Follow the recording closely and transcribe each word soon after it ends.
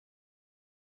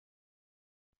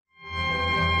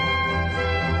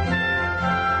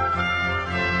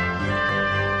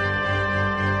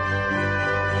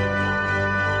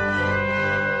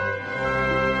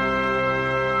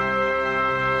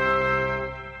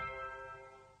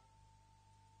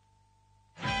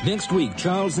Next week,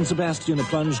 Charles and Sebastian are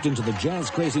plunged into the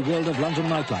jazz-crazy world of London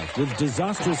nightlife with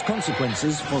disastrous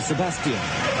consequences for Sebastian.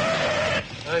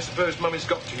 I suppose Mummy's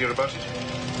got to hear about it.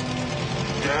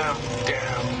 Down,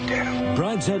 down, down.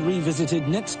 Brideshead Revisited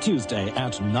next Tuesday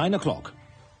at 9 o'clock.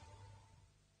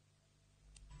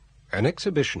 An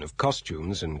exhibition of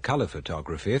costumes and colour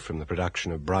photography from the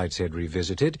production of Brideshead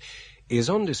Revisited is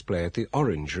on display at the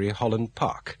Orangery, Holland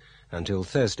Park, until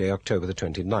Thursday, October the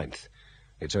 29th.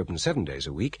 It's open 7 days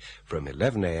a week, from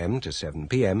 11 a.m. to 7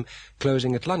 p.m.,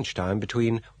 closing at lunchtime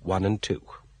between 1 and 2.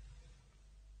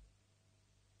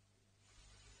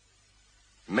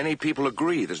 Many people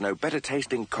agree there's no better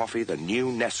tasting coffee than new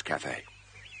Nescafe.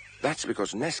 That's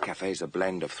because Nescafe's a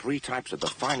blend of 3 types of the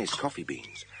finest coffee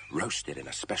beans, roasted in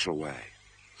a special way.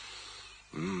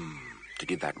 To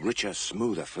give that richer,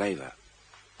 smoother flavour.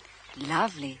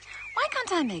 Lovely. Why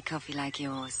can't I make coffee like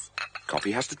yours?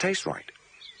 Coffee has to taste right.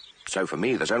 So for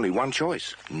me, there's only one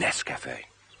choice, Nescafe.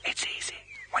 It's easy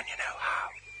when you know how.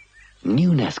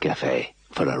 New Nescafe,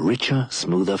 for a richer,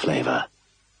 smoother flavour.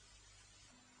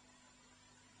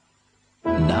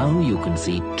 Now you can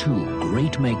see 2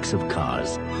 great makes of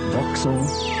cars, Vauxhall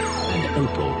and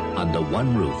Opel, under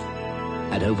one roof.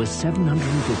 At over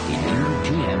 750 new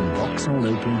GM Vauxhall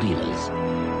Opel dealers,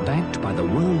 backed by the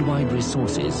worldwide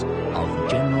resources of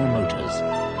General Motors,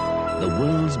 the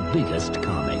world's biggest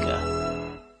car maker.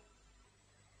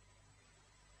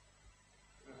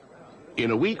 In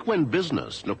a week when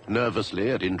business looked nervously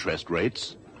at interest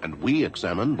rates, and we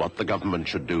examined what the government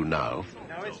should do now,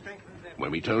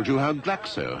 when we told you how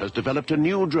Glaxo has developed a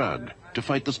new drug to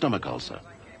fight the stomach ulcer.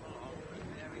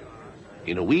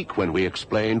 In a week when we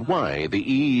explained why the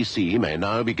EEC may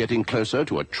now be getting closer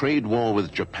to a trade war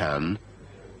with Japan,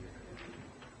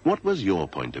 what was your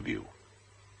point of view?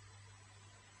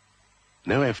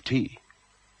 No FT,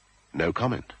 no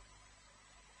comment.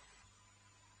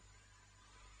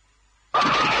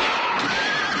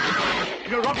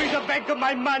 You're robbing the bank of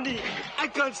my money. I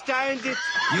can't stand it.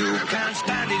 You can't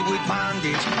stand it with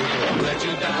bandits. We'll let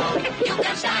you down. You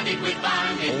can't stand it with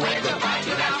bandits. Where to fight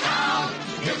you downtown.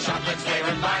 Your chocolate's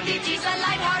favorite bandit is a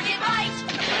light-hearted bite.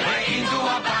 Break into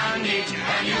a bandit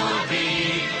and you'll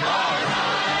be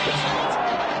alright.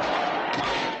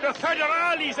 The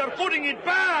federales are putting it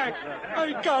back.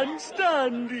 I can't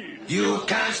stand it. You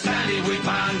can't stand it with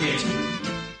bandits.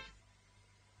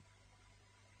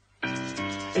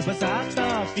 It was at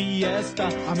the fiesta,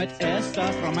 I met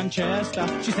Esther from Manchester.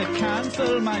 She said,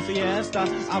 cancel my fiesta,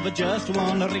 I would just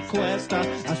one request.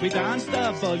 As we danced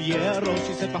the bolero,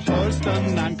 she said, for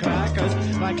Holston and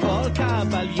crackers, like all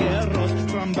caballeros,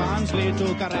 from Barnsley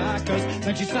to Caracas.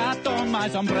 Then she sat on my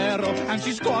sombrero, and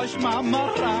she squashed my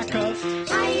maracas.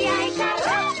 Ay, ay,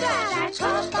 caramba, that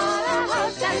calls for a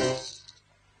Holston.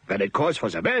 But it calls for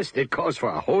the best, it calls for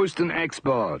a Holston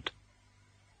export.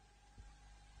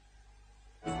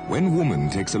 When woman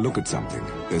takes a look at something,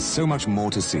 there's so much more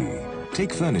to see.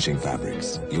 Take furnishing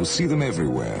fabrics. You'll see them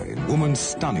everywhere in Woman's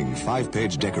stunning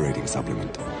 5-page decorating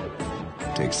supplement.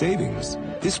 Take savings.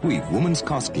 This week, Woman's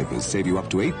cost clippers save you up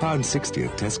to £8.60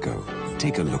 at Tesco.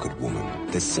 Take a look at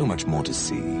Woman. There's so much more to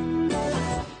see.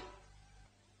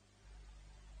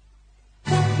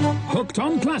 Hooked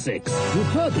on Classics. You've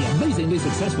heard the amazingly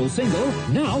successful single,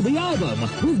 now the album,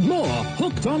 with more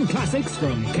Hooked on Classics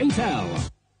from K-Tel.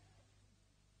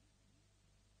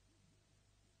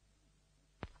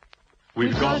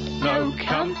 We've got no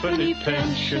company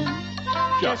pension,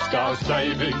 just our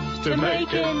savings to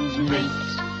make ends meet.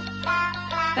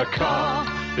 A car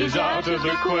is out of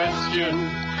the question,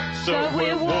 so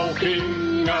we're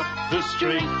walking up the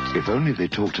street. If only they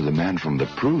talked to the man from the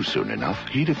Pru soon enough,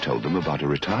 he'd have told them about a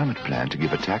retirement plan to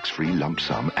give a tax-free lump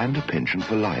sum and a pension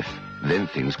for life. Then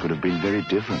things could have been very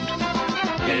different.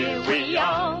 Here we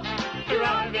are,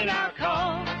 driving our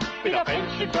car, with a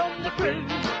pension from the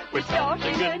Pru. We're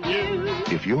starting anew.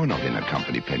 If you're not in a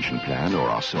company pension plan or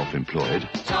are self-employed,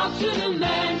 Talk to the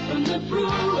man from the Pru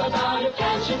about a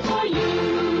pension for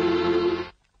you.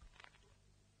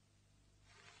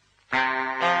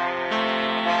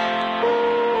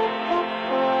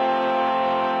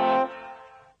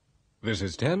 This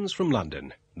is Thames from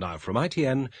London. Now from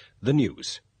ITN, the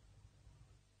news.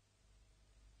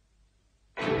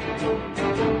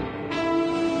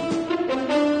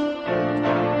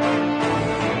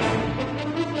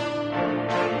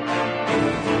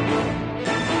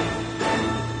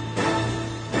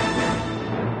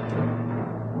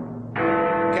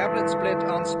 Split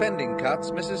on spending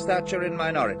cuts, Mrs. Thatcher in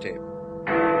minority.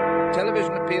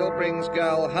 Television appeal brings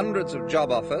Gall hundreds of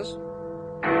job offers.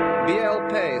 BL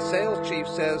Pay, sales chief,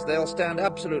 says they'll stand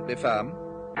absolutely firm.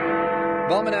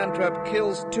 Bomb in Antwerp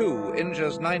kills 2,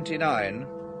 injures 99.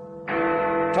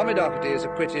 Tommy Doherty is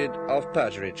acquitted of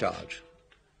perjury charge.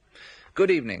 Good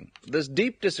evening. There's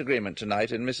deep disagreement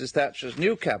tonight in Mrs. Thatcher's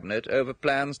new cabinet over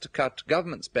plans to cut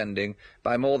government spending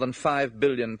by more than £5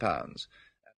 billion.